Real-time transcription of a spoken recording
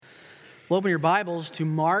Well, open your Bibles to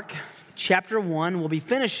Mark chapter 1. We'll be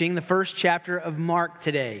finishing the first chapter of Mark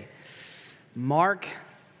today. Mark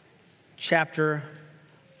chapter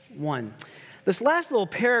 1. This last little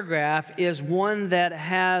paragraph is one that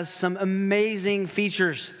has some amazing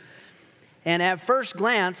features. And at first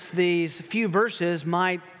glance, these few verses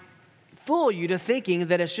might fool you to thinking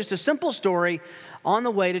that it's just a simple story on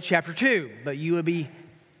the way to chapter 2. But you would be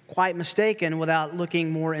quite mistaken without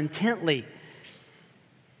looking more intently.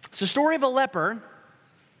 It's the story of a leper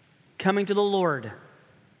coming to the Lord.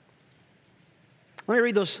 Let me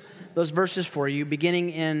read those verses for you, beginning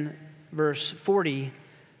in verse 40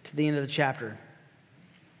 to the end of the chapter.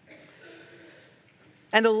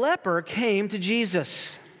 And a leper came to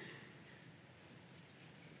Jesus.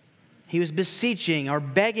 He was beseeching or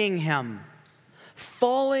begging him,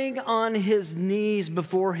 falling on his knees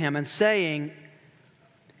before him and saying,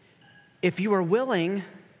 "If you are willing,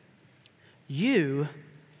 you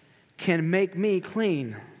can make me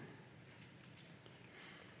clean."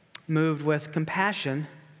 Moved with compassion,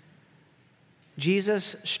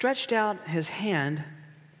 Jesus stretched out his hand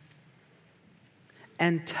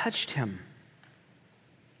and touched him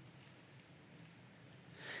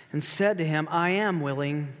and said to him, "I am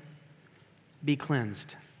willing, be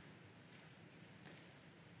cleansed."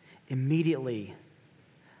 Immediately,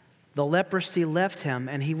 the leprosy left him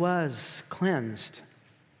and he was cleansed.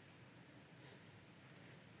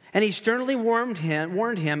 And he sternly warned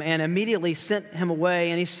him and immediately sent him away.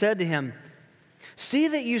 And he said to him, "See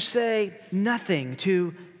that you say nothing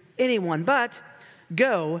to anyone, but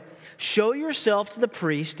go, show yourself to the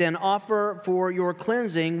priest and offer for your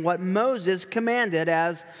cleansing what Moses commanded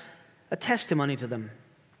as a testimony to them."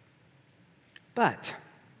 But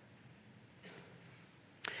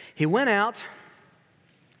he went out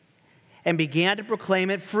and began to proclaim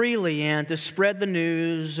it freely and to spread the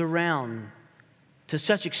news around, to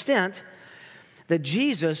such extent that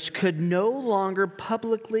Jesus could no longer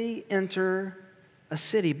publicly enter a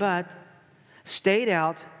city, but stayed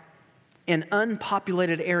out in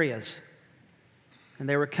unpopulated areas. And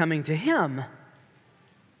they were coming to him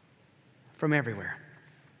from everywhere.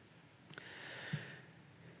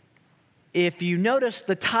 If you notice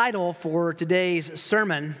the title for today's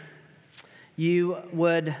sermon, you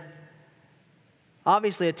would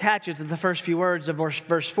obviously attach it to the first few words of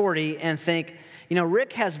verse 40 and think,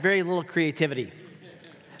 Rick has very little creativity.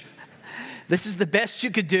 This is the best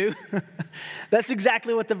you could do. That's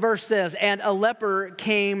exactly what the verse says. And a leper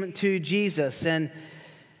came to Jesus. And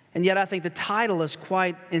yet I think the title is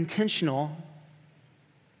quite intentional,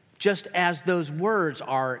 just as those words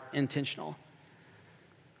are intentional.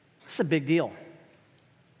 This is a big deal.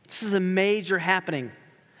 This is a major happening.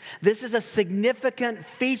 This is a significant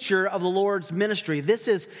feature of the Lord's ministry. This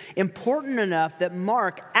is important enough that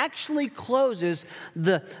Mark actually closes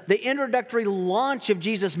the introductory launch of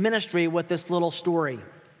Jesus' ministry with this little story.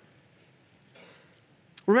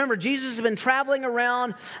 Remember, Jesus has been traveling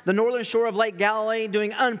around the northern shore of Lake Galilee,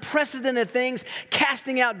 doing unprecedented things,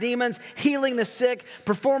 casting out demons, healing the sick,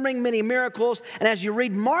 performing many miracles. And as you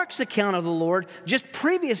read Mark's account of the Lord, just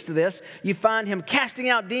previous to this, you find him casting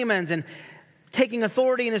out demons and taking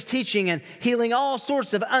authority in his teaching and healing all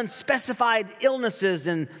sorts of unspecified illnesses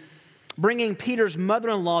and bringing Peter's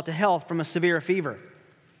mother-in-law to health from a severe fever.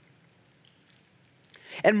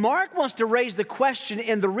 And Mark wants to raise the question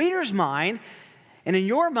in the reader's mind and in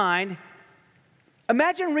your mind.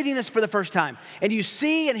 Imagine reading this for the first time and you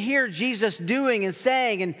see and hear Jesus doing and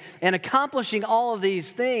saying and accomplishing all of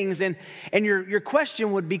these things, and your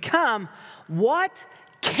question would become, what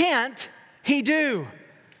can't he do?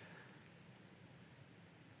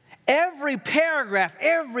 Every paragraph,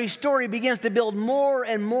 every story begins to build more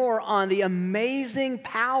and more on the amazing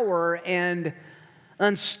power and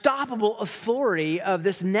unstoppable authority of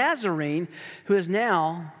this Nazarene who has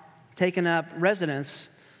now taken up residence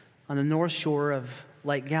on the north shore of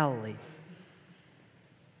Lake Galilee.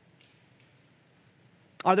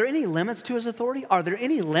 Are there any limits to his authority? Are there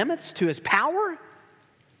any limits to his power?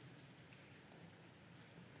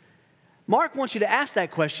 Mark wants you to ask that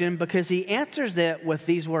question because he answers it with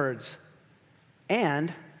these words,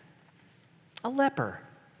 "And a leper."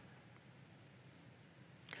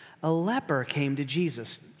 A leper came to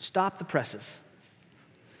Jesus. Stop the presses.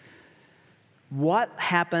 What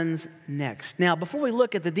happens next? Now, before we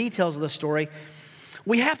look at the details of the story,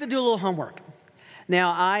 we have to do a little homework.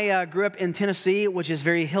 Now, I grew up in Tennessee, which is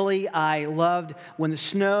very hilly. I loved when it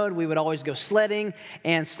snowed. We would always go sledding.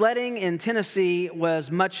 And sledding in Tennessee was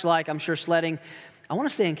much like, I'm sure, sledding, I want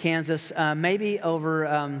to say in Kansas, maybe over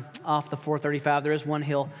off the 435. There is one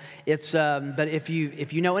hill. But if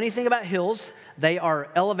you know anything about hills, they are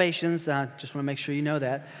elevations. Just want to make sure you know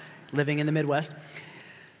that. living in the Midwest.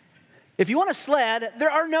 If you want to sled,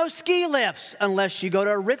 there are no ski lifts unless you go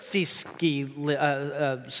to a ritzy ski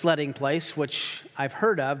sledding place, which I've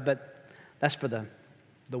heard of, but that's for the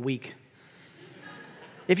weak.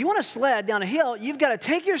 If you want to sled down a hill, you've got to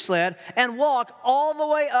take your sled and walk all the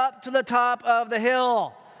way up to the top of the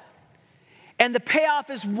hill. And the payoff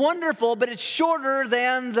is wonderful, but it's shorter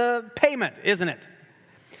than the payment, isn't it?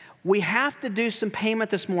 We have to do some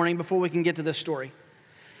payment this morning before we can get to this story.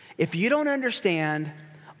 If you don't understand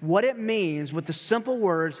what it means with the simple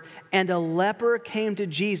words, and a leper came to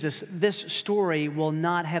Jesus, this story will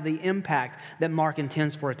not have the impact that Mark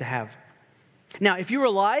intends for it to have. Now, if you were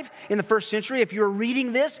alive in the first century, if you were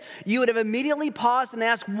reading this, you would have immediately paused and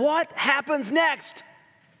asked, what happens next?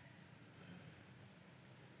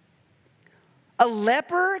 A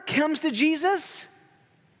leper comes to Jesus?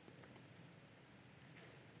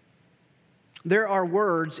 There are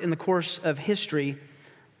words in the course of history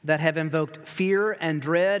that have invoked fear and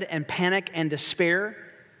dread and panic and despair.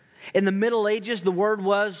 In the Middle Ages, the word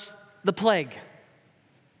was the plague.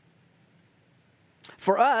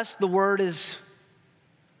 For us, the word is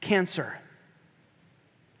cancer.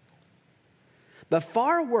 But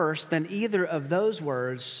far worse than either of those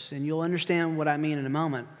words, and you'll understand what I mean in a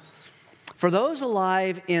moment, for those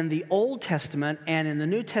alive in the Old Testament and in the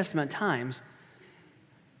New Testament times,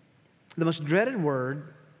 the most dreaded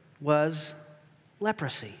word was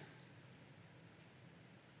leprosy.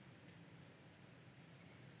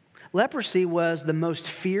 Leprosy was the most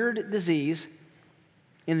feared disease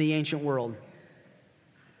in the ancient world.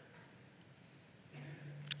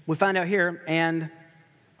 We find out here, and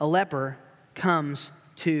a leper comes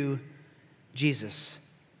to Jesus.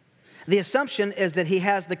 The assumption is that he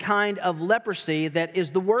has the kind of leprosy that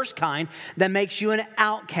is the worst kind, that makes you an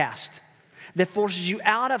outcast, that forces you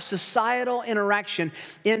out of societal interaction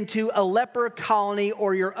into a leper colony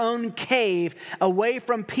or your own cave away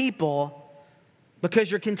from people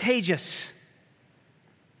because you're contagious.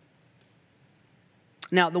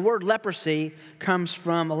 Now, the word leprosy comes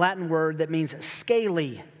from a Latin word that means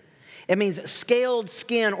scaly. It means scaled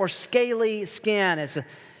skin or scaly skin.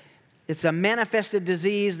 It's a manifested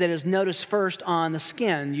disease that is noticed first on the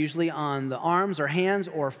skin, usually on the arms or hands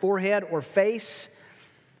or forehead or face,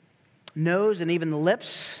 nose, and even the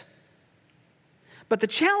lips. But the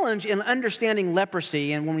challenge in understanding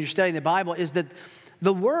leprosy, and when you're studying the Bible, is that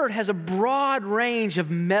the word has a broad range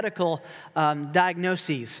of medical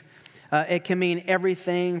diagnoses. It can mean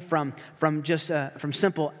everything from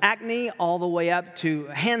simple acne all the way up to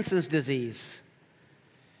Hansen's disease.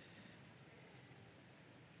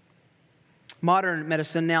 Modern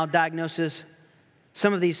medicine now diagnoses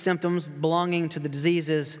some of these symptoms belonging to the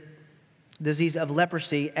disease of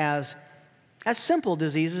leprosy as simple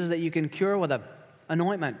diseases that you can cure with an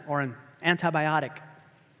ointment or an antibiotic.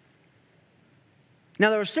 Now,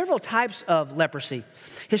 there are several types of leprosy.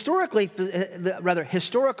 Historical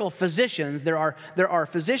physicians, there are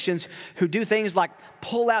physicians who do things like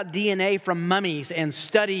pull out DNA from mummies and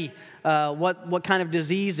study what kind of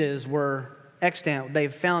diseases were extant.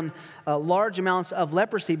 They've found large amounts of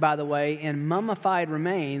leprosy, by the way, in mummified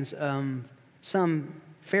remains, some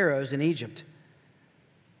pharaohs in Egypt.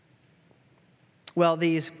 Well,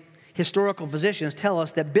 these historical physicians tell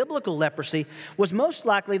us that biblical leprosy was most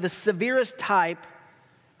likely the severest type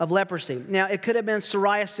of leprosy. Now, it could have been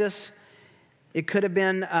psoriasis. It could have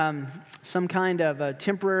been some kind of a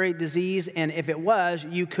temporary disease. And if it was,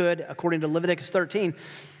 you could, according to Leviticus 13,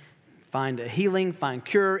 find a healing, find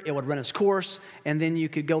cure. It would run its course. And then you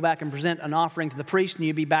could go back and present an offering to the priest, and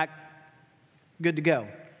you'd be back good to go.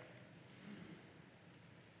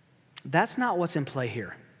 That's not what's in play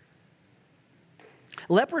here.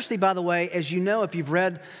 Leprosy, by the way, as you know, if you've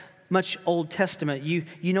read much Old Testament, you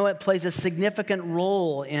know it plays a significant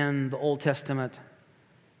role in the Old Testament.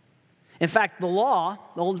 In fact,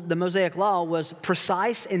 the Mosaic Law was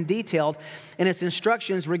precise and detailed in its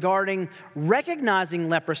instructions regarding recognizing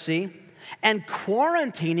leprosy and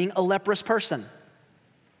quarantining a leprous person.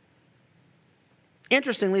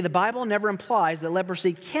 Interestingly, the Bible never implies that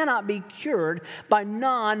leprosy cannot be cured by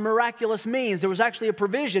non-miraculous means. There was actually a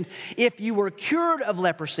provision, if you were cured of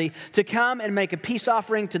leprosy, to come and make a peace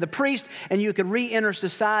offering to the priest and you could re-enter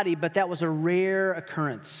society, but that was a rare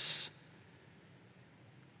occurrence.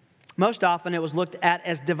 Most often it was looked at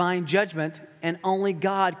as divine judgment, and only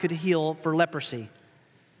God could heal for leprosy.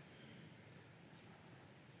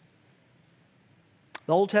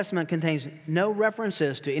 The Old Testament contains no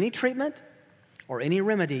references to any treatment or any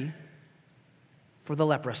remedy for the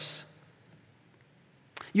leprous.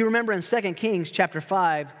 You remember in 2 Kings chapter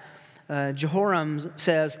 5, Jehoram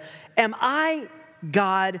says, "Am I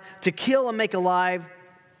God to kill and make alive?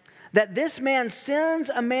 that this man sends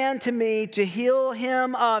a man to me to heal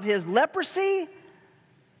him of his leprosy?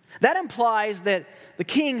 That implies that the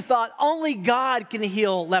king thought only God can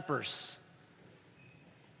heal lepers.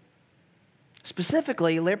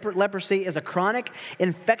 Specifically, leprosy is a chronic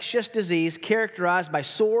infectious disease characterized by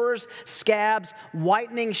sores, scabs,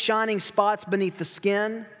 whitening, shining spots beneath the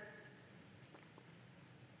skin.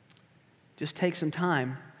 Just take some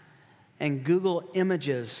time and Google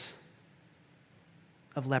images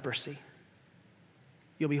of leprosy.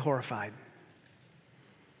 You'll be horrified.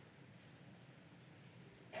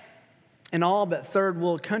 In all but third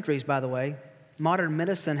world countries, by the way, modern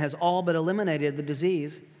medicine has all but eliminated the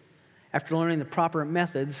disease after learning the proper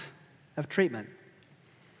methods of treatment.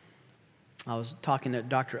 I was talking to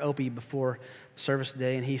Dr. Opie before service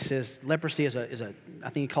today, and he says leprosy is a I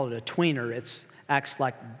think he called it a tweener. It acts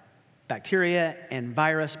like bacteria and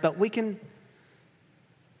virus, but we can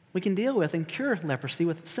deal with and cure leprosy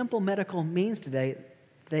with simple medical means today.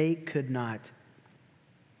 They could not.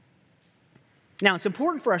 Now, it's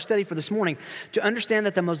important for our study for this morning to understand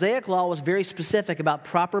that the Mosaic Law was very specific about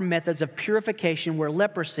proper methods of purification where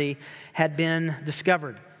leprosy had been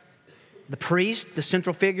discovered. The priest, the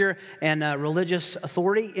central figure and religious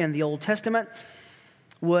authority in the Old Testament,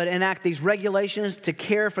 would enact these regulations to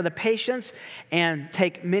care for the patients and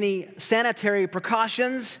take many sanitary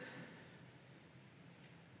precautions.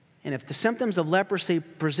 And if the symptoms of leprosy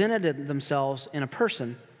presented themselves in a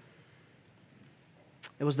person,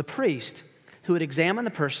 it was the priest who would examine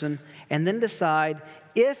the person and then decide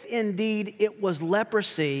if indeed it was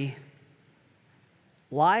leprosy.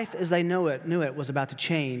 Life as they knew it was about to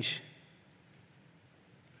change.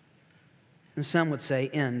 And some would say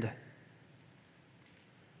end.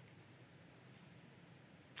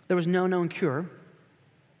 There was no known cure.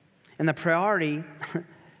 And the priority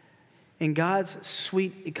in God's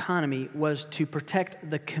sweet economy was to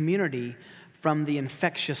protect the community from the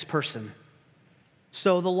infectious person.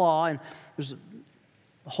 So the law, and there's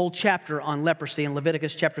a whole chapter on leprosy in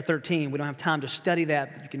Leviticus chapter 13. We don't have time to study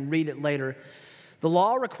that, but you can read it later. The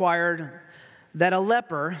law required that a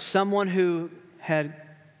leper, someone who had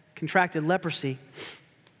contracted leprosy,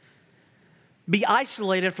 be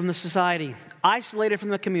isolated from the society, isolated from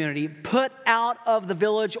the community, put out of the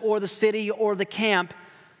village or the city or the camp,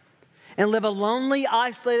 and live a lonely,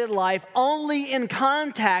 isolated life only in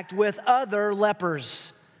contact with other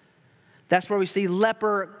lepers. That's where we see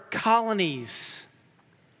leper colonies.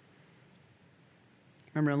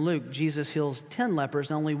 Remember in Luke, Jesus heals 10 lepers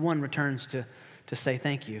and only one returns to say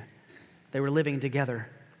thank you. They were living together.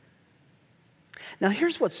 Now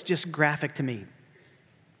here's what's just graphic to me.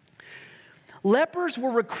 Lepers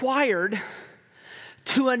were required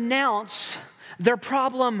to announce their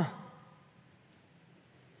problem.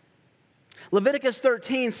 Leviticus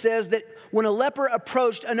 13 says that when a leper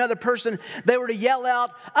approached another person, they were to yell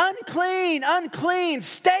out, "Unclean, unclean,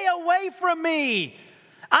 stay away from me.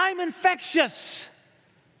 I'm infectious.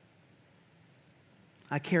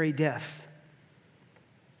 I carry death."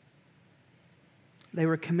 They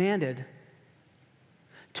were commanded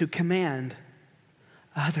to command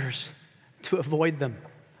others to avoid them.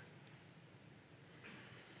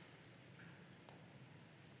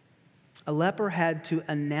 A leper had to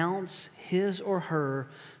announce his or her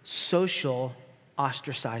social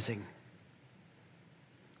ostracizing.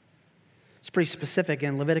 It's pretty specific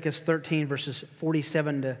in Leviticus 13, verses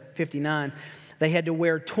 47 to 59. They had to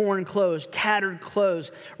wear torn clothes, tattered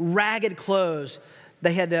clothes, ragged clothes.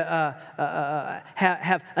 They had to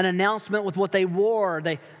have an announcement with what they wore.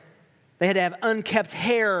 They had to have unkempt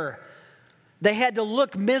hair. They had to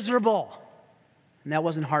look miserable. And that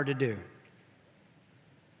wasn't hard to do.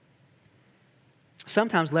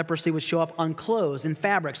 Sometimes leprosy would show up on clothes and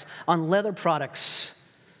fabrics, on leather products.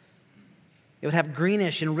 It would have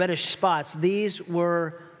greenish and reddish spots. These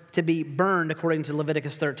were to be burned according to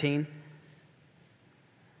Leviticus 13,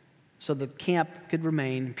 so the camp could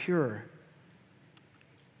remain pure.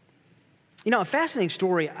 You know, a fascinating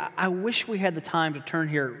story, I wish we had the time to turn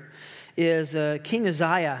here, is King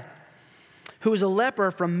Uzziah, who was a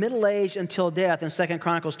leper from middle age until death in 2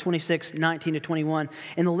 Chronicles 26, 19 to 21.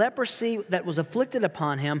 And the leprosy that was afflicted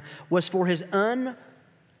upon him was for his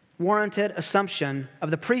unwarranted assumption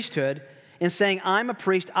of the priesthood in saying, "I'm a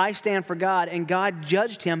priest, I stand for God," and God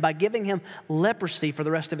judged him by giving him leprosy for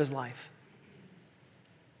the rest of his life.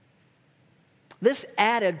 This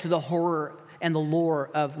added to the horror and the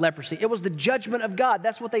lore of leprosy. It was the judgment of God.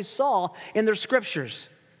 That's what they saw in their scriptures.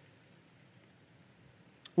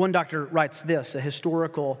 One doctor writes this, a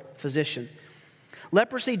historical physician.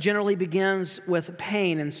 Leprosy generally begins with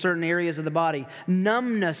pain in certain areas of the body.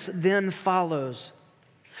 Numbness then follows.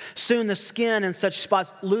 Soon the skin in such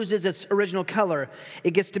spots loses its original color.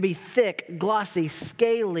 It gets to be thick, glossy,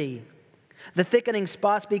 scaly. The thickening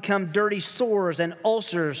spots become dirty sores and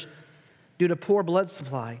ulcers due to poor blood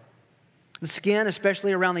supply. The skin,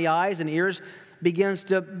 especially around the eyes and ears, begins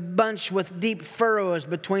to bunch with deep furrows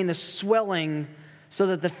between the swelling so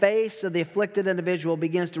that the face of the afflicted individual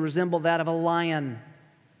begins to resemble that of a lion.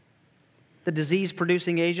 The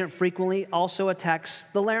disease-producing agent frequently also attacks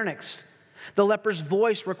the larynx. The leper's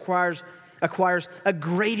voice acquires a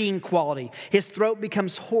grating quality. His throat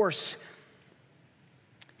becomes hoarse.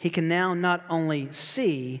 He can now not only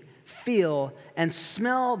see, feel, and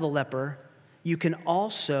smell the leper, you can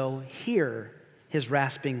also hear his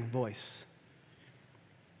rasping voice.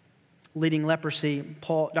 Leading leprosy,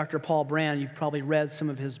 Dr. Paul Brand, you've probably read some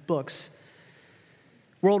of his books.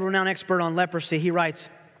 World-renowned expert on leprosy, he writes,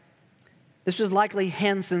 this was likely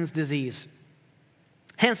Hansen's disease.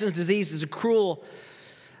 Hansen's disease is cruel,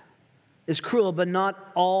 but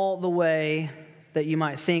not all the way that you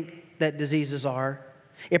might think that diseases are.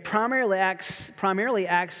 It primarily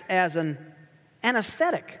acts as an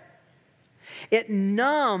anesthetic. It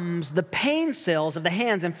numbs the pain cells of the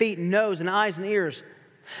hands and feet and nose and eyes and ears.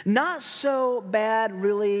 Not so bad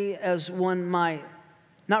really as one might,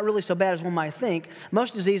 not really so bad as one might think.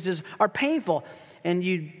 Most diseases are painful, and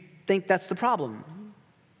you think that's the problem.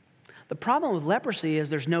 The problem with leprosy is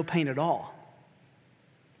there's no pain at all.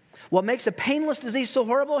 What makes a painless disease so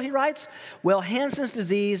horrible, he writes? Well, Hansen's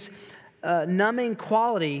disease numbing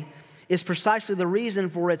quality is precisely the reason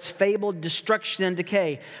for its fabled destruction and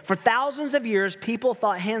decay. For thousands of years, people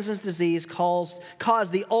thought Hansen's disease caused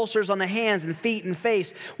the ulcers on the hands and feet and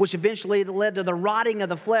face, which eventually led to the rotting of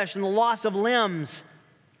the flesh and the loss of limbs.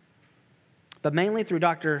 But mainly through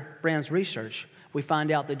Dr. Brand's research, we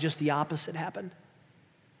find out that just the opposite happened.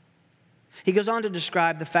 He goes on to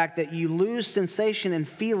describe the fact that you lose sensation and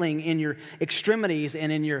feeling in your extremities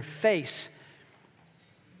and in your face.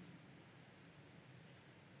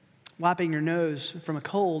 Wiping your nose from a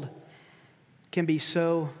cold can be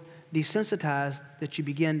so desensitized that you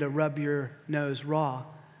begin to rub your nose raw.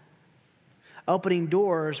 Opening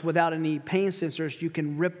doors without any pain sensors, you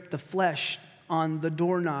can rip the flesh on the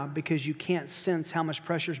doorknob because you can't sense how much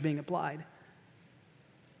pressure is being applied.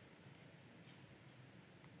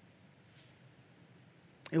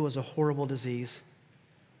 It was a horrible disease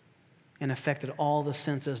and affected all the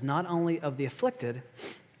senses, not only of the afflicted,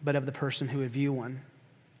 but of the person who would view one.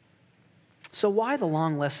 So why the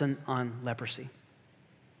long lesson on leprosy?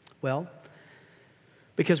 Well,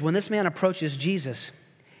 because when this man approaches Jesus,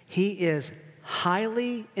 he is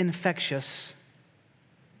highly infectious,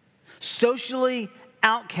 socially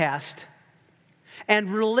outcast,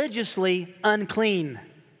 and religiously unclean.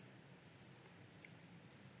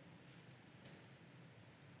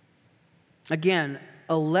 Again,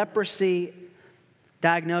 a leprosy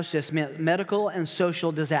diagnosis meant medical and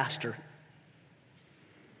social disaster.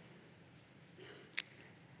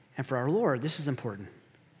 And for our Lord, this is important.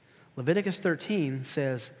 Leviticus 13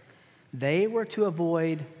 says they were to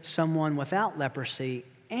avoid someone without leprosy,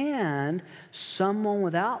 and someone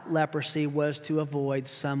without leprosy was to avoid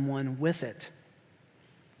someone with it.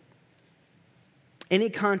 Any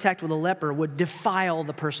contact with a leper would defile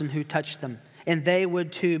the person who touched them, and they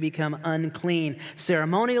would too become unclean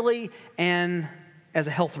ceremonially and as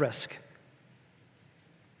a health risk.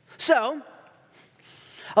 So,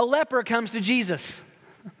 a leper comes to Jesus.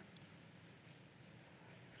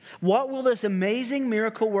 What will this amazing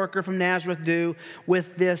miracle worker from Nazareth do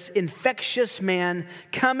with this infectious man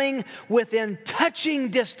coming within touching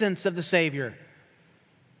distance of the Savior?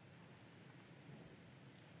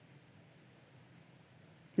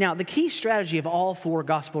 Now, the key strategy of all four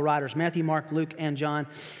gospel writers, Matthew, Mark, Luke, and John,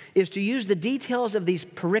 is to use the details of these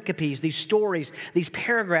pericopes, these stories, these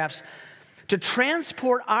paragraphs, to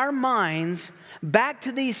transport our minds back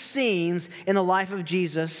to these scenes in the life of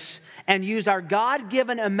Jesus and use our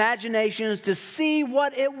God-given imaginations to see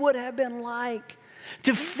what it would have been like,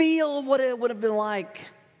 to feel what it would have been like,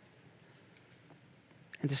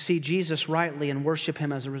 and to see Jesus rightly and worship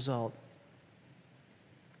him as a result.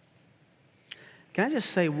 Can I just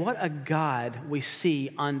say, what a God we see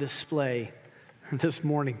on display this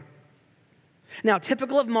morning. Now,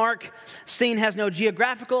 typical of Mark, scene has no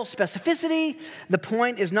geographical specificity. The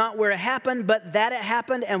point is not where it happened, but that it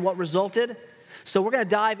happened and what resulted. So we're going to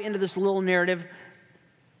dive into this little narrative,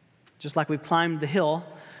 just like we've climbed the hill,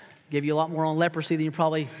 give you a lot more on leprosy than you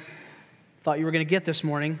probably thought you were going to get this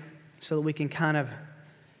morning, so that we can kind of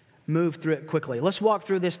move through it quickly. Let's walk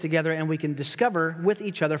through this together, and we can discover with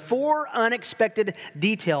each other 4 unexpected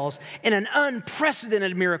details in an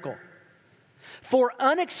unprecedented miracle. for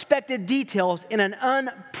unexpected details in an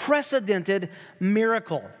unprecedented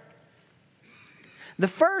miracle. The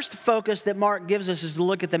first focus that Mark gives us is to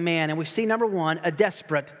look at the man, and we see, number one, a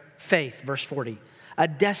desperate faith, verse 40. A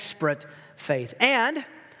desperate faith. And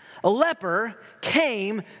a leper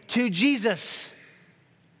came to Jesus.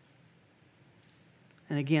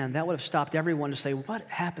 And again, that would have stopped everyone to say, what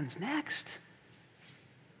happens next?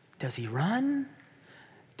 Does he run?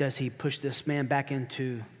 Does he push this man back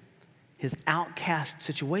into his outcast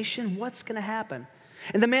situation? What's going to happen?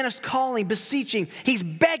 And the man is calling, beseeching, he's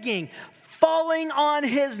begging, falling on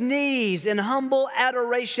his knees in humble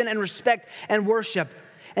adoration and respect and worship.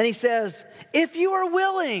 And he says, if you are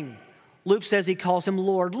willing, Luke says he calls him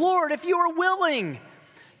Lord. Lord, if you are willing,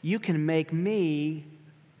 you can make me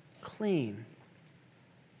clean.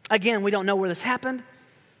 Again, we don't know where this happened.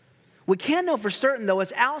 We can know for certain, though,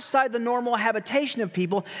 it's outside the normal habitation of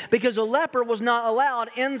people because a leper was not allowed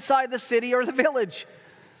inside the city or the village.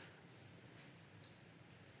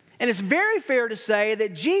 And it's very fair to say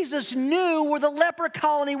that Jesus knew where the leper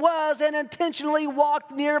colony was and intentionally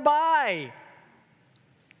walked nearby.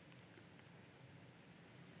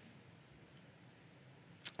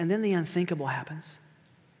 And then the unthinkable happens.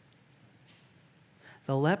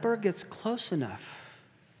 The leper gets close enough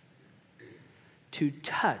to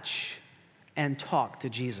touch and talk to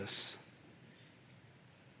Jesus.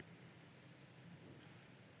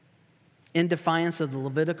 In defiance of the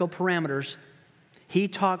Levitical parameters, he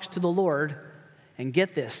talks to the Lord, and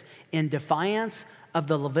get this, in defiance of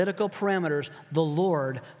the Levitical parameters, the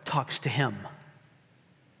Lord talks to him.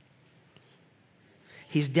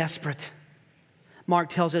 He's desperate. Mark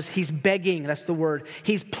tells us he's begging, that's the word.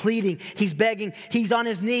 He's pleading, he's begging, he's on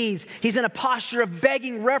his knees. He's in a posture of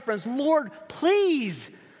begging reference. Lord, please,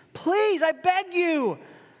 please, I beg you.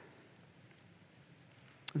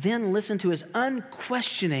 Then listen to his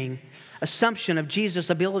unquestioning assumption of Jesus'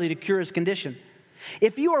 ability to cure his condition.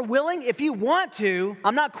 If you are willing, if you want to,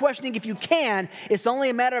 I'm not questioning if you can, it's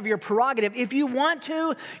only a matter of your prerogative. If you want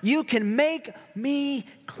to, you can make me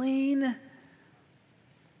clean.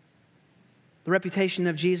 The reputation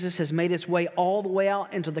of Jesus has made its way all the way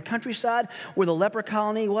out into the countryside where the leper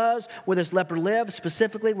colony was, where this leper lived,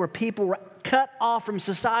 specifically where people were cut off from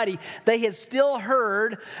society. They had still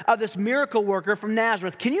heard of this miracle worker from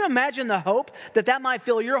Nazareth. Can you imagine the hope that might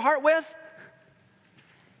fill your heart with?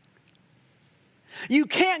 You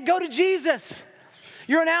can't go to Jesus.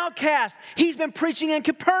 You're an outcast. He's been preaching in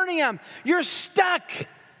Capernaum. You're stuck.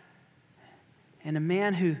 And a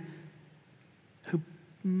man who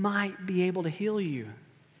might be able to heal you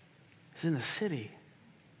is in the city.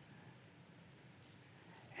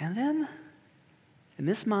 And then, in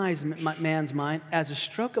this man's mind, as a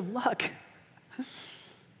stroke of luck,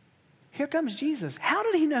 here comes Jesus. How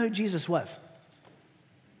did he know who Jesus was?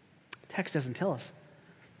 The text doesn't tell us.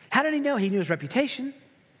 How did he know? He knew his reputation.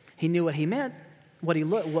 He knew what he meant, what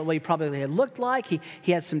he probably had looked like.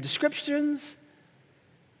 He had some descriptions.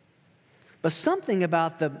 But something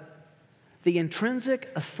about the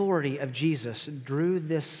intrinsic authority of Jesus drew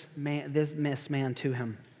this man to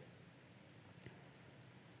him.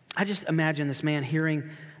 I just imagine this man hearing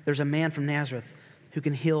there's a man from Nazareth who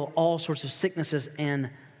can heal all sorts of sicknesses and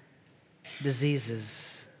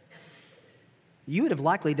diseases. You would have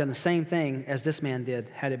likely done the same thing as this man did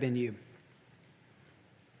had it been you.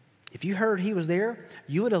 If you heard he was there,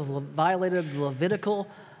 you would have violated the Levitical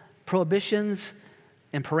prohibitions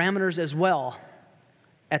and parameters as well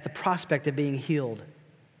at the prospect of being healed.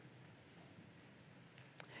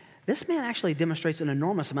 This man actually demonstrates an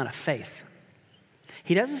enormous amount of faith.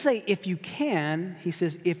 He doesn't say if you can, he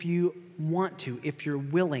says if you want to, if you're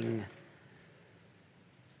willing.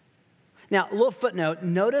 Now, a little footnote,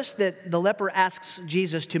 notice that the leper asks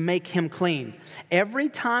Jesus to make him clean. Every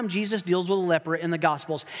time Jesus deals with a leper in the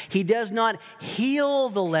Gospels, he does not heal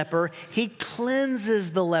the leper, he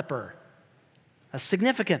cleanses the leper. That's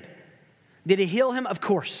significant. Did he heal him? Of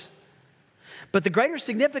course. But the greater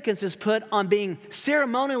significance is put on being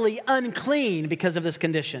ceremonially unclean because of this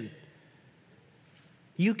condition.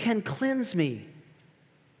 You can cleanse me.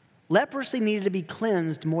 Leprosy needed to be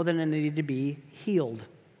cleansed more than it needed to be healed.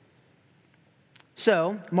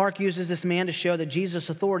 So, Mark uses this man to show that Jesus'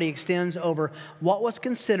 authority extends over what was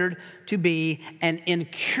considered to be an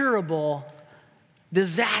incurable,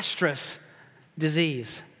 disastrous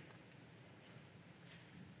disease.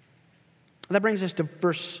 That brings us to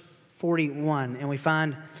verse 41, and we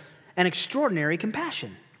find an extraordinary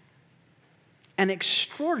compassion. An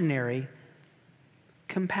extraordinary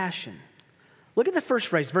compassion. Look at the first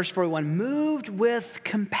phrase, verse 41, moved with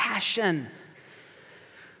compassion.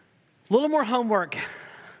 A little more homework.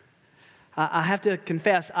 I have to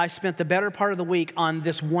confess, I spent the better part of the week on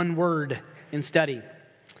this one word in study.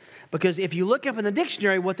 Because if you look up in the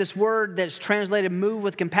dictionary what this word that's translated move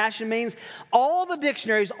with compassion means, all the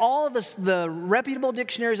dictionaries, all of the reputable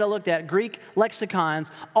dictionaries I looked at, Greek lexicons,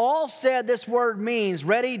 all said this word means,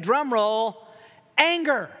 ready, drum roll,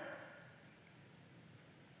 anger.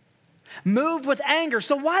 Moved with anger.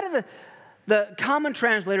 So why do the common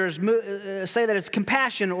translators say that it's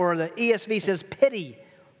compassion, or the ESV says pity,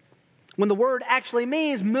 when the word actually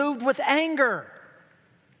means moved with anger?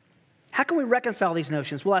 How can we reconcile these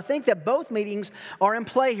notions? Well, I think that both meanings are in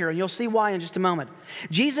play here, and you'll see why in just a moment.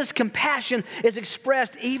 Jesus' compassion is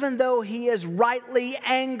expressed even though he is rightly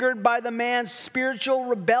angered by the man's spiritual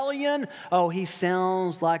rebellion. Oh, he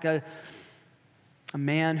sounds like a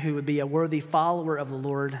man who would be a worthy follower of the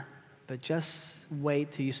Lord, but just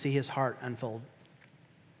wait till you see his heart unfold.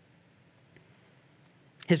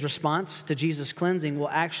 His response to Jesus' cleansing will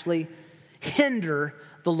actually hinder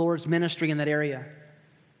the Lord's ministry in that area.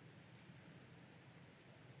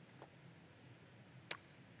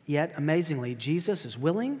 Yet, amazingly, Jesus is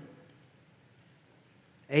willing,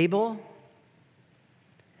 able,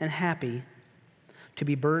 and happy to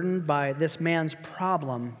be burdened by this man's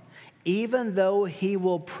problem, even though he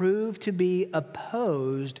will prove to be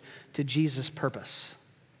opposed to Jesus' purpose.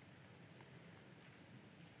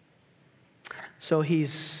 So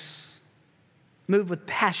he's moved with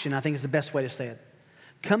passion, I think is the best way to say it.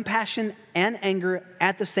 Compassion and anger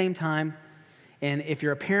at the same time. And if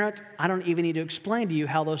you're a parent, I don't even need to explain to you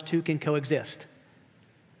how those two can coexist.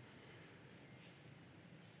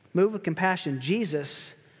 Move with compassion.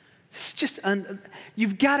 Jesus,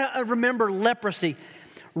 you've got to remember leprosy.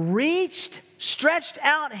 Stretched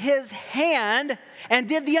out his hand and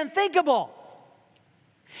did the unthinkable.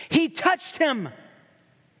 He touched him.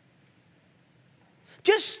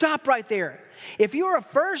 Just stop right there. If you were a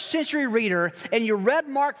first century reader and you read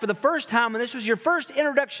Mark for the first time and this was your first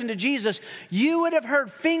introduction to Jesus, you would have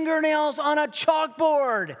heard fingernails on a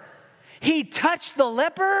chalkboard. He touched the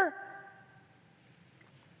leper?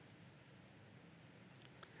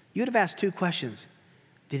 You'd have asked two questions.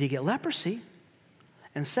 Did he get leprosy?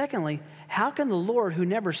 And secondly, how can the Lord, who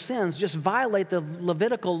never sins, just violate the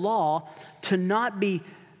Levitical law to not be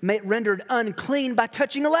rendered unclean by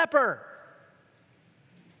touching a leper?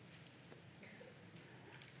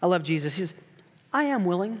 I love Jesus. He says, I am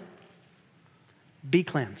willing. Be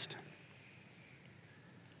cleansed.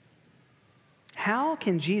 How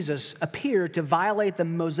can Jesus appear to violate the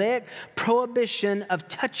Mosaic prohibition of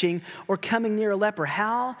touching or coming near a leper?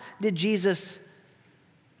 How did Jesus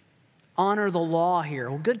honor the law here?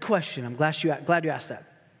 Well, good question. I'm glad you asked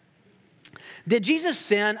that. Did Jesus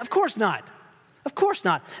sin? Of course not. Of course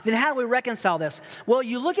not. Then how do we reconcile this? Well,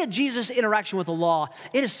 you look at Jesus' interaction with the law.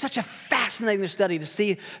 It is such a fascinating study to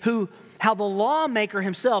see how the lawmaker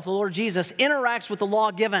himself, the Lord Jesus, interacts with the law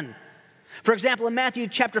given. For example, in Matthew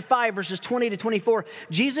chapter 5, verses 20 to 24,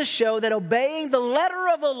 Jesus showed that obeying the letter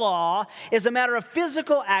of the law is a matter of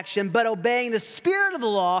physical action, but obeying the spirit of the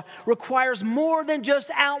law requires more than just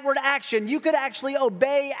outward action. You could actually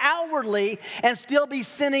obey outwardly and still be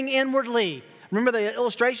sinning inwardly. Remember the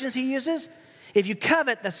illustrations he uses? If you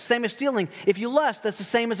covet, that's the same as stealing. If you lust, that's the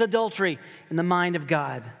same as adultery in the mind of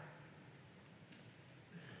God.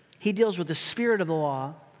 He deals with the spirit of the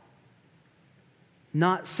law,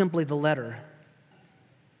 not simply the letter.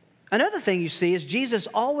 Another thing you see is Jesus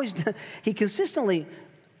he consistently,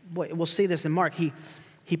 we'll see this in Mark, he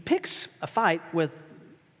picks a fight with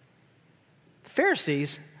the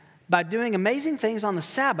Pharisees by doing amazing things on the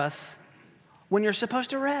Sabbath when you're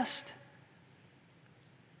supposed to rest.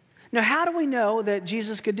 Now, how do we know that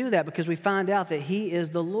Jesus could do that? Because we find out that he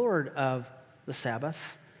is the Lord of the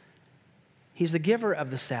Sabbath. He's the giver of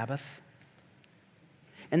the Sabbath.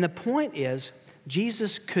 And the point is,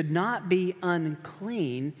 Jesus could not be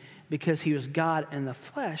unclean because he was God in the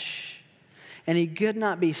flesh. And he could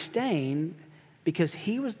not be stained because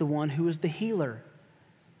he was the one who was the healer.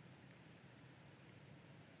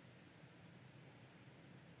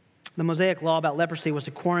 The Mosaic law about leprosy was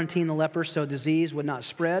to quarantine the leper so disease would not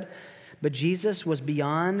spread. But Jesus was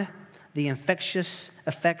beyond the infectious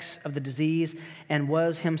effects of the disease and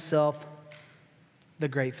was himself the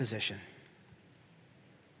great physician.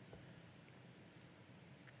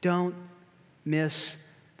 Don't miss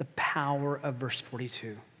the power of verse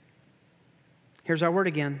 42. Here's our word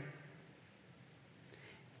again.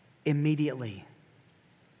 Immediately.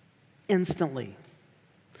 Instantly.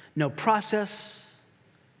 No process.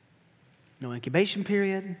 No incubation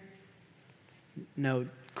period, no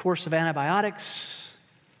course of antibiotics.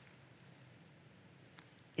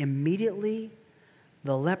 Immediately,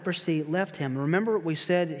 the leprosy left him. Remember, we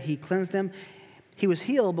said he cleansed him. He was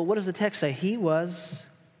healed, but what does the text say? He was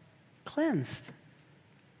cleansed.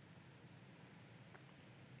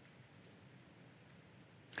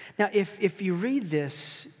 Now, if you read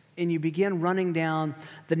this and you begin running down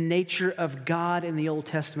the nature of God in the Old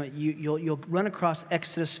Testament, you'll run across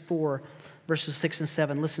Exodus 4, verses 6 and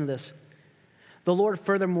 7. Listen to this. The Lord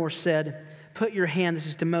furthermore said, put your hand, this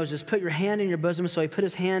is to Moses, put your hand in your bosom. So he put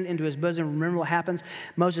his hand into his bosom. Remember what happens?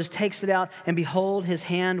 Moses takes it out, and behold, his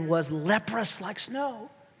hand was leprous like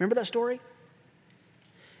snow. Remember that story?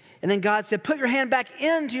 And then God said, put your hand back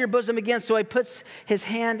into your bosom again. So he puts his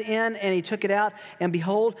hand in, and he took it out, and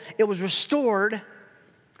behold, it was restored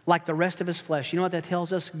like the rest of his flesh. You know what that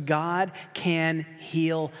tells us? God can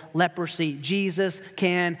heal leprosy. Jesus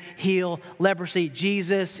can heal leprosy.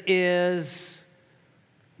 Jesus is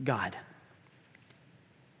God.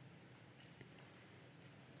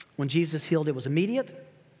 When Jesus healed, it was immediate.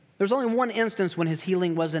 There's only one instance when his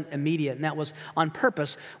healing wasn't immediate, and that was on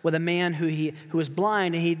purpose with a man who was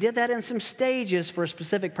blind, and he did that in some stages for a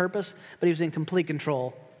specific purpose, but he was in complete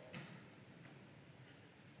control.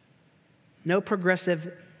 No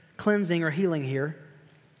progressive cleansing or healing here.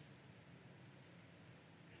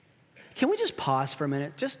 Can we just pause for a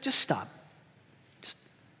minute? Just stop. Just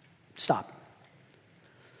stop.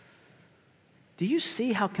 Do you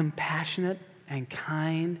see how compassionate and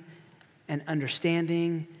kind and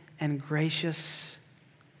understanding and gracious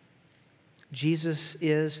Jesus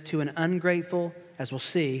is to an ungrateful, as we'll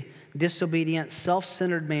see, disobedient,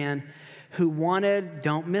 self-centered man who wanted,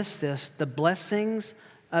 don't miss this, the blessings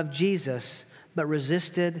of Jesus, but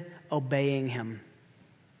resisted obeying him?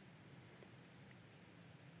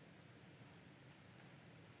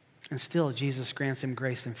 And still, Jesus grants him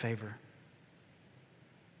grace and favor.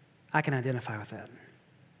 I can identify with that.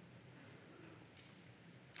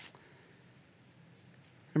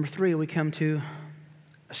 Number 3, we come to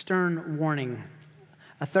a stern warning,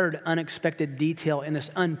 a third unexpected detail in this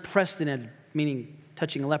unprecedented, meaning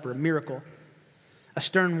touching a leper, miracle, a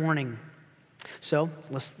stern warning. So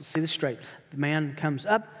let's see this straight. The man comes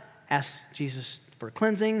up, asks Jesus for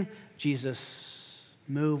cleansing. Jesus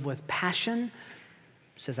moved with passion,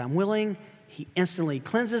 says, I'm willing. He instantly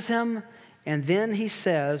cleanses him. And then he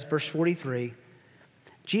says, verse 43,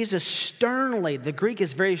 Jesus sternly, the Greek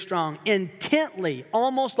is very strong, intently,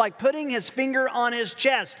 almost like putting his finger on his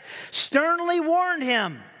chest, sternly warned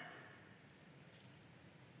him.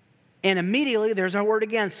 And immediately, there's our word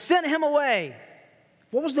again, sent him away.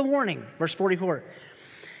 What was the warning? Verse 44.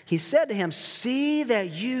 He said to him, see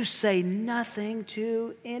that you say nothing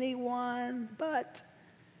to anyone, but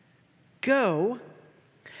go,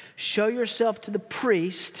 show yourself to the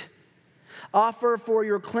priest, offer for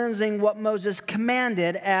your cleansing what Moses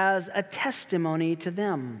commanded as a testimony to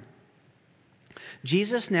them.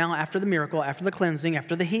 Jesus now, after the miracle, after the cleansing,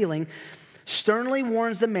 after the healing, sternly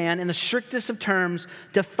warns the man in the strictest of terms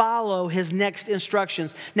to follow his next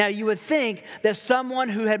instructions. Now, you would think that someone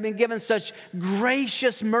who had been given such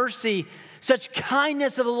gracious mercy, such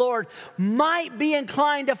kindness of the Lord, might be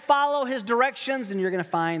inclined to follow his directions, and you're going to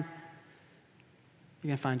find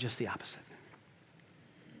just the opposite.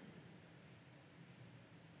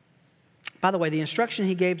 By the way, the instruction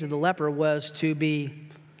he gave to the leper was to be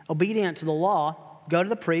obedient to the law, go to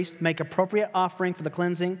the priest, make appropriate offering for the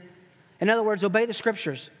cleansing. In other words, obey the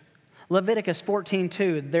scriptures. Leviticus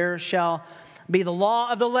 14:2, there shall be the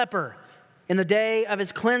law of the leper in the day of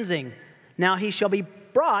his cleansing. Now he shall be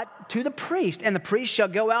brought to the priest, and the priest shall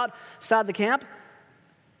go outside the camp.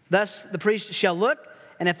 Thus the priest shall look,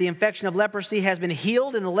 and if the infection of leprosy has been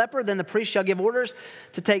healed in the leper, then the priest shall give orders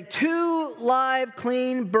to take 2 live,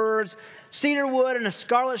 clean birds, cedar wood and a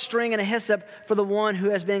scarlet string and a hyssop for the one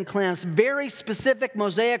who has been cleansed. Very specific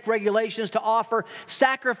Mosaic regulations to offer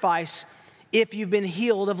sacrifice if you've been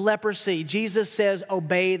healed of leprosy. Jesus says,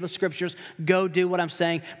 obey the scriptures. Go do what I'm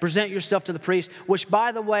saying. Present yourself to the priest, which,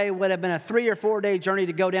 by the way, would have been a 3 or 4 day journey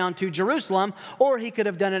to go down to Jerusalem, or he could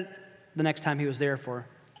have done it the next time he was there for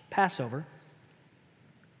Passover.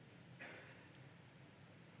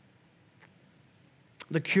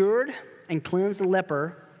 The cured and cleansed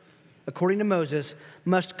leper, according to Moses,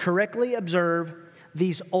 must correctly observe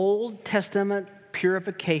these Old Testament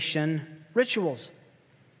purification rituals.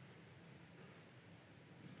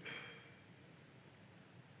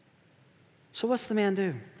 So what's the man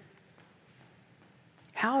do?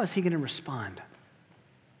 How is he going to respond?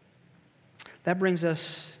 That brings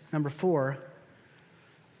us, number 4,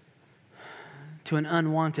 to an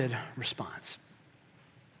unwanted response.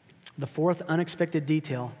 The fourth unexpected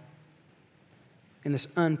detail in this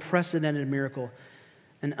unprecedented miracle,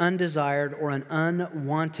 an undesired or an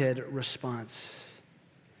unwanted response.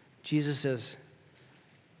 Jesus says,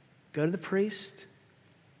 go to the priest,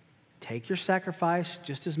 take your sacrifice,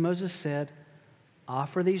 just as Moses said,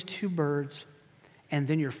 offer these 2 birds, and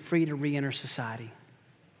then you're free to re-enter society.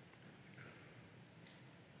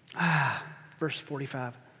 Verse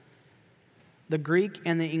 45. The Greek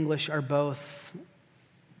and the English are both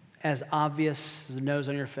as obvious as the nose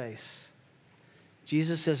on your face.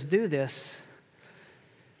 Jesus says, do this,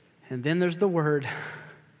 and then there's the word,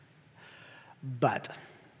 but.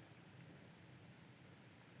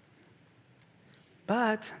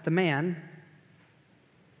 But the man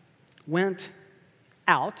went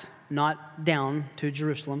out, not down, to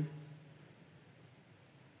Jerusalem,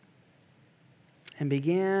 and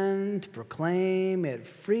began to proclaim it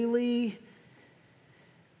freely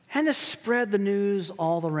and to spread the news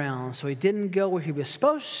all around. So he didn't go where he was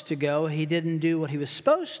supposed to go. He didn't do what he was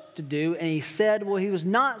supposed to do. And he said what he was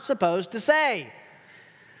not supposed to say.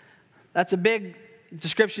 That's a big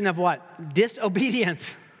description of what?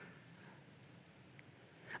 Disobedience.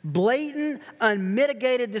 Blatant,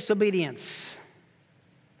 unmitigated disobedience.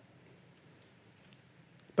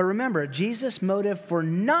 But remember, Jesus' motive for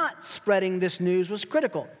not spreading this news was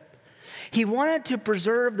critical. He wanted to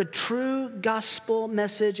preserve the true gospel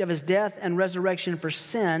message of his death and resurrection for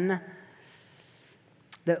sin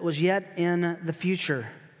that was yet in the future.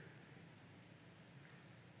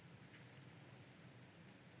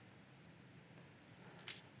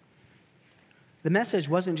 The message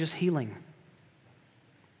wasn't just healing.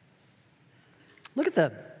 Look at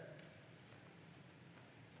the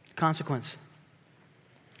consequence.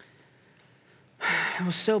 It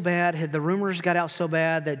was so bad, the rumors got out so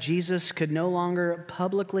bad that Jesus could no longer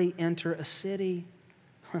publicly enter a city,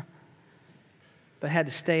 but had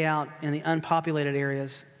to stay out in the unpopulated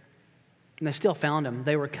areas. And they still found him.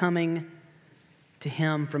 They were coming to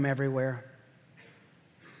him from everywhere.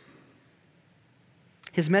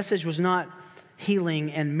 His message was not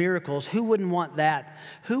healing and miracles. Who wouldn't want that?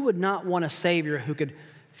 Who would not want a Savior who could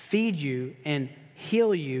feed you and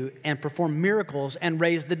heal you and perform miracles and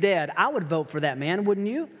raise the dead? I would vote for that man, wouldn't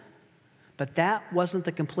you? But that wasn't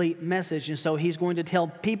the complete message. And so he's going to tell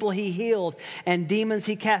people he healed and demons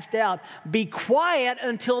he cast out, be quiet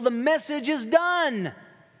until the message is done.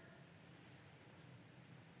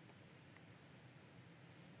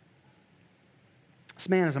 This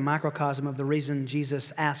man is a microcosm of the reason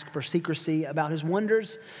Jesus asked for secrecy about his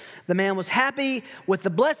wonders. The man was happy with the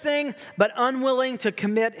blessing, but unwilling to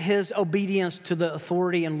commit his obedience to the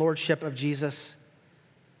authority and lordship of Jesus.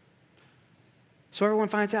 So everyone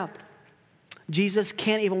finds out. Jesus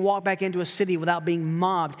can't even walk back into a city without being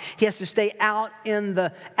mobbed. He has to stay out in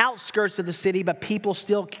the outskirts of the city, but people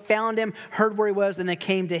still found him, heard where he was, and they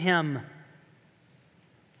came to him.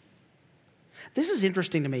 This is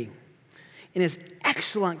interesting to me. In his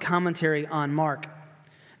excellent commentary on Mark,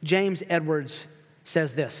 James Edwards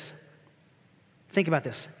says this. Think about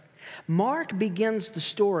this. Mark begins the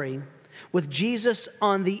story with Jesus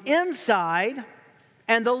on the inside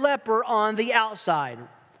and the leper on the outside.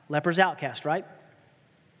 Leper's outcast, right?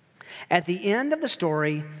 At the end of the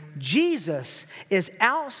story, Jesus is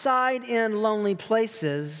outside in lonely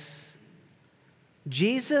places.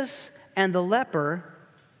 Jesus and the leper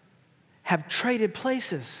have traded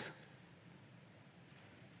places.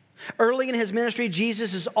 Early in his ministry,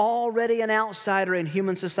 Jesus is already an outsider in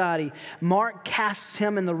human society. Mark casts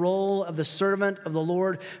him in the role of the servant of the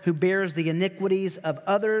Lord who bears the iniquities of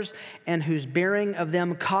others and whose bearing of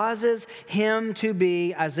them causes him to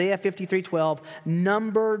be, Isaiah 53:12,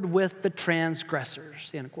 numbered with the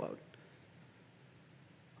transgressors, end quote.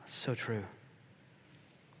 That's so true.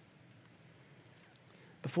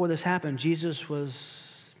 Before this happened, Jesus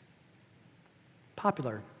was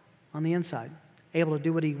popular on the inside, able to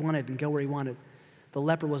do what he wanted and go where he wanted. The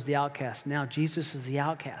leper was the outcast. Now Jesus is the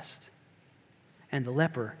outcast, and the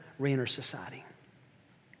leper re-enters society.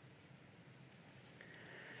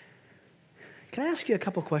 Can I ask you a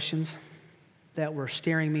couple questions that were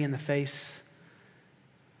staring me in the face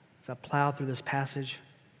as I plowed through this passage?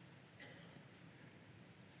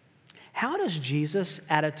 How does Jesus'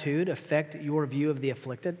 attitude affect your view of the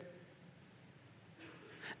afflicted?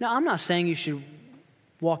 Now, I'm not saying you should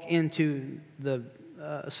walk into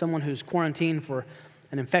someone who's quarantined for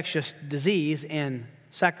an infectious disease and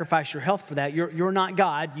sacrifice your health for that. You're not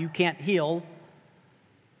God. You can't heal.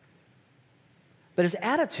 But his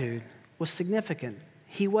attitude was significant.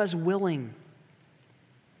 He was willing.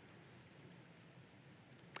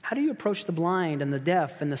 How do you approach the blind and the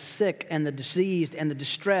deaf and the sick and the diseased and the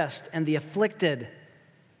distressed and the afflicted?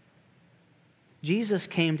 Jesus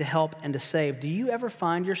came to help and to save. Do you ever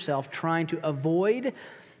find yourself trying to avoid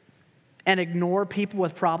and ignore people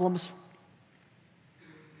with problems?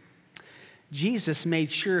 Jesus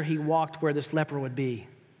made sure he walked where this leper would be.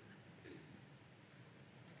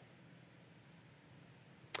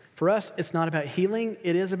 For us, it's not about healing,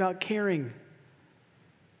 it is about caring.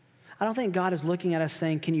 I don't think God is looking at us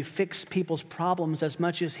saying, can you fix people's problems, as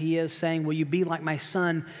much as he is saying, will you be like my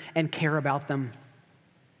son and care about them?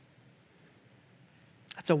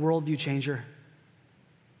 That's a worldview changer.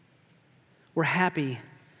 We're happy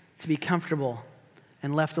to be comfortable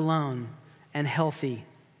and left alone and healthy.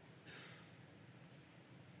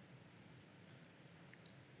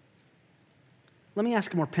 Let me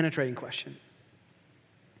ask a more penetrating question.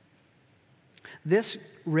 This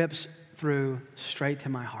rips through straight to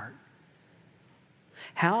my heart.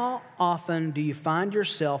 How often do you find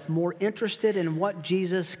yourself more interested in what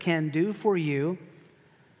Jesus can do for you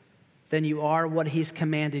than you are what he's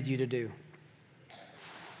commanded you to do?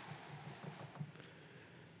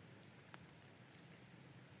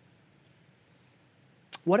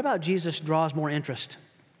 What about Jesus draws more interest?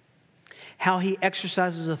 How he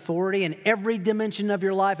exercises authority in every dimension of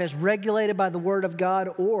your life as regulated by the Word of God,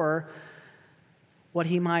 or what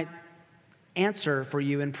he might answer for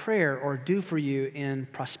you in prayer or do for you in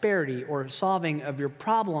prosperity or solving of your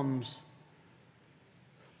problems.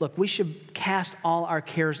 Look, we should cast all our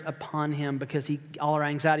cares upon him all our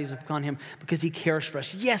anxieties upon him because he cares for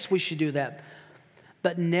us. Yes, we should do that.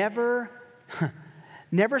 But never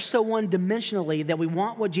so one-dimensionally that we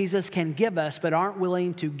want what Jesus can give us but aren't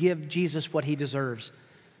willing to give Jesus what he deserves.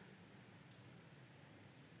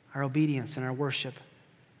 Our obedience and our worship,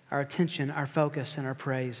 our attention, our focus, and our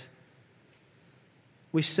praise.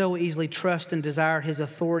 We so easily trust and desire his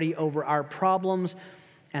authority over our problems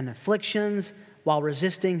and afflictions while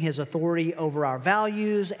resisting his authority over our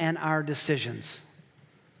values and our decisions.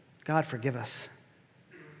 God forgive us.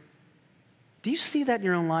 Do you see that in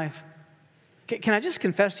your own life? Can I just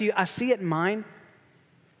confess to you, I see it in mine.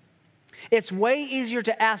 It's way easier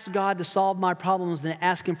to ask God to solve my problems than to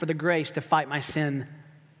ask him for the grace to fight my sin.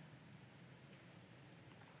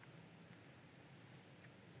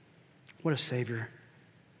 What a Savior.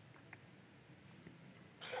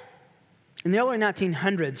 In the early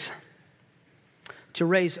 1900s, to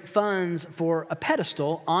raise funds for a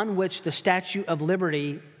pedestal on which the Statue of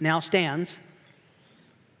Liberty now stands,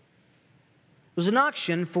 was an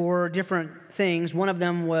auction for different things. One of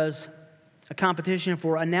them was a competition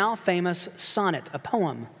for a now famous sonnet, a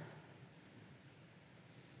poem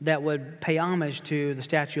that would pay homage to the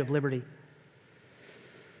Statue of Liberty.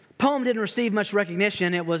 Poem didn't receive much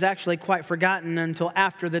recognition. It was actually quite forgotten until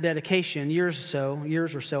after the dedication, years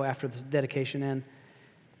or so after the dedication. And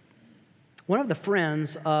one of the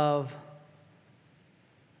friends of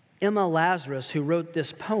Emma Lazarus, who wrote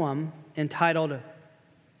this poem entitled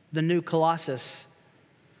The New Colossus,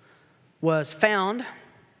 was found,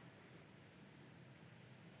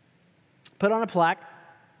 put on a plaque,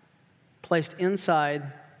 placed inside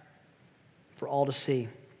for all to see.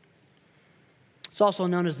 It's also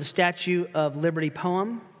known as the Statue of Liberty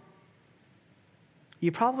poem.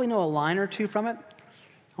 You probably know a line or two from it.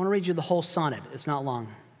 I want to read you the whole sonnet. It's not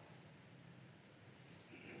long.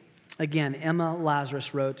 Again, Emma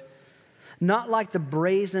Lazarus wrote, "Not like the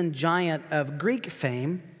brazen giant of Greek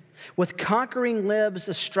fame, with conquering limbs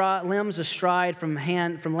astride from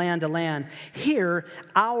land to land. Here,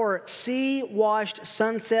 our sea-washed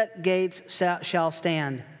sunset gates shall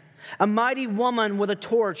stand. A mighty woman with a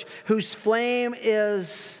torch whose flame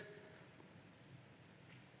is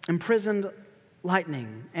imprisoned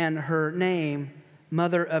lightning, and her name,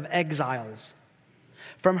 Mother of Exiles.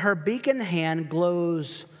 From her beacon hand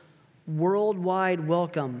glows worldwide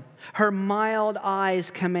welcome. Her mild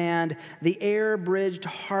eyes command the air-bridged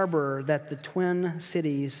harbor that the twin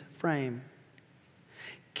cities frame.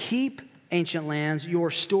 Keep, ancient lands,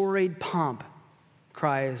 your storied pomp,"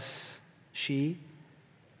 cries she.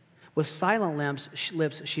 With silent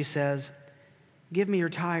lips, she says, "Give me your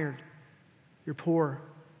tired, your poor,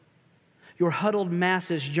 your huddled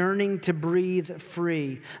masses yearning to breathe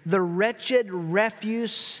free. The wretched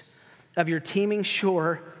refuse of your teeming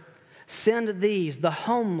shore, send these, the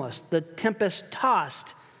homeless, the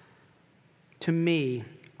tempest-tossed, to me.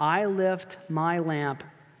 I lift my lamp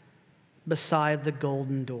beside the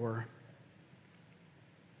golden door."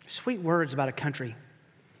 Sweet words about a country.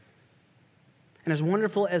 And as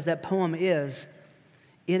wonderful as that poem is,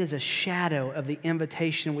 it is a shadow of the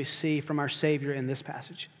invitation we see from our Savior in this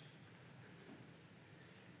passage.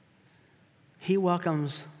 He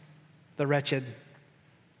welcomes the wretched,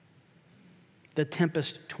 the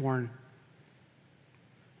tempest-torn,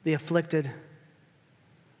 the afflicted,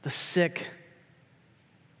 the sick,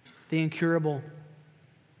 the incurable,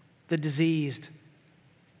 the diseased.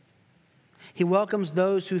 He welcomes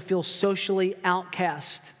those who feel socially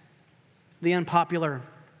outcast, the unpopular,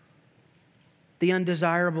 the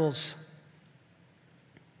undesirables.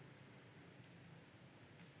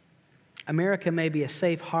 America may be a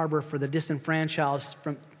safe harbor for the disenfranchised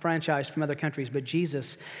from other countries, but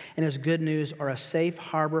Jesus and his good news are a safe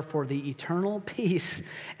harbor for the eternal peace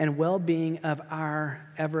and well-being of our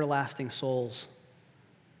everlasting souls.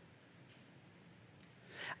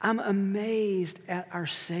 I'm amazed at our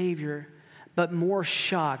Savior, but more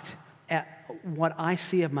shocked at what I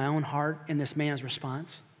see of my own heart in this man's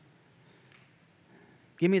response.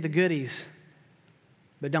 Give me the goodies,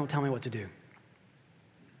 but don't tell me what to do.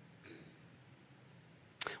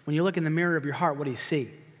 When you look in the mirror of your heart, what do you see?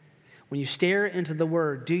 When you stare into the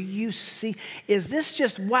Word, do you see, is this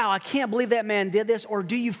just, wow, I can't believe that man did this? Or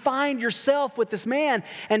do you find yourself with this man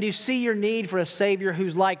and do you see your need for a Savior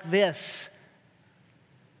who's like this?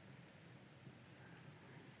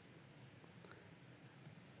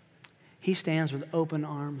 He stands with open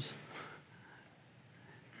arms.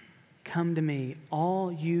 Come to me,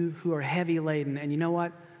 all you who are heavy laden. And you know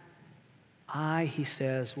what? He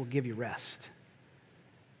says, will give you rest.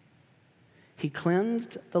 He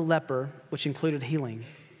cleansed the leper, which included healing.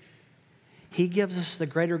 He gives us the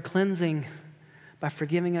greater cleansing by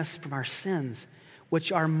forgiving us from our sins,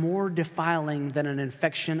 which are more defiling than an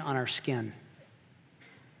infection on our skin.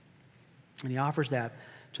 And he offers that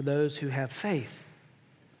to those who have faith.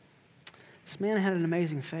 This man had an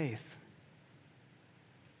amazing faith.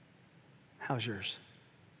 How's yours?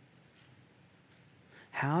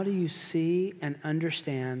 How do you see and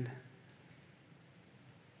understand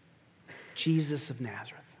Jesus of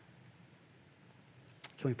Nazareth?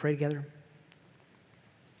 Can we pray together?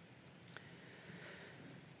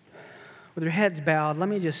 With your heads bowed, let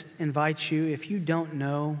me just invite you, if you don't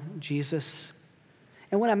know Jesus,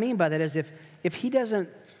 and what I mean by that is if he doesn't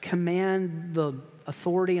command the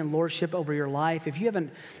authority and lordship over your life, if you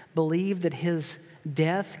haven't believed that his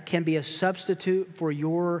death can be a substitute for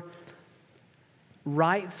your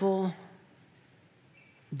rightful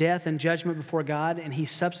death and judgment before God, and he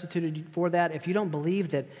substituted for that, if you don't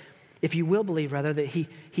believe that, if you will believe rather, that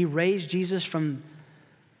he raised Jesus from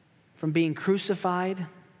being crucified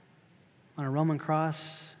on a Roman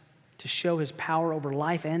cross to show his power over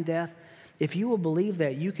life and death, if you will believe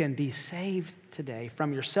that, you can be saved today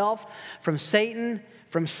from yourself, from Satan,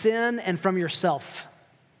 from sin, and from yourself.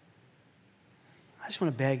 I just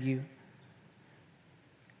want to beg you.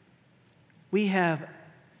 We have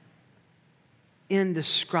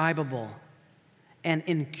indescribable and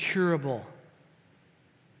incurable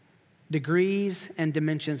degrees and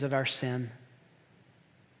dimensions of our sin.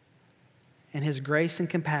 And his grace and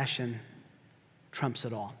compassion trumps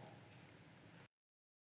it all.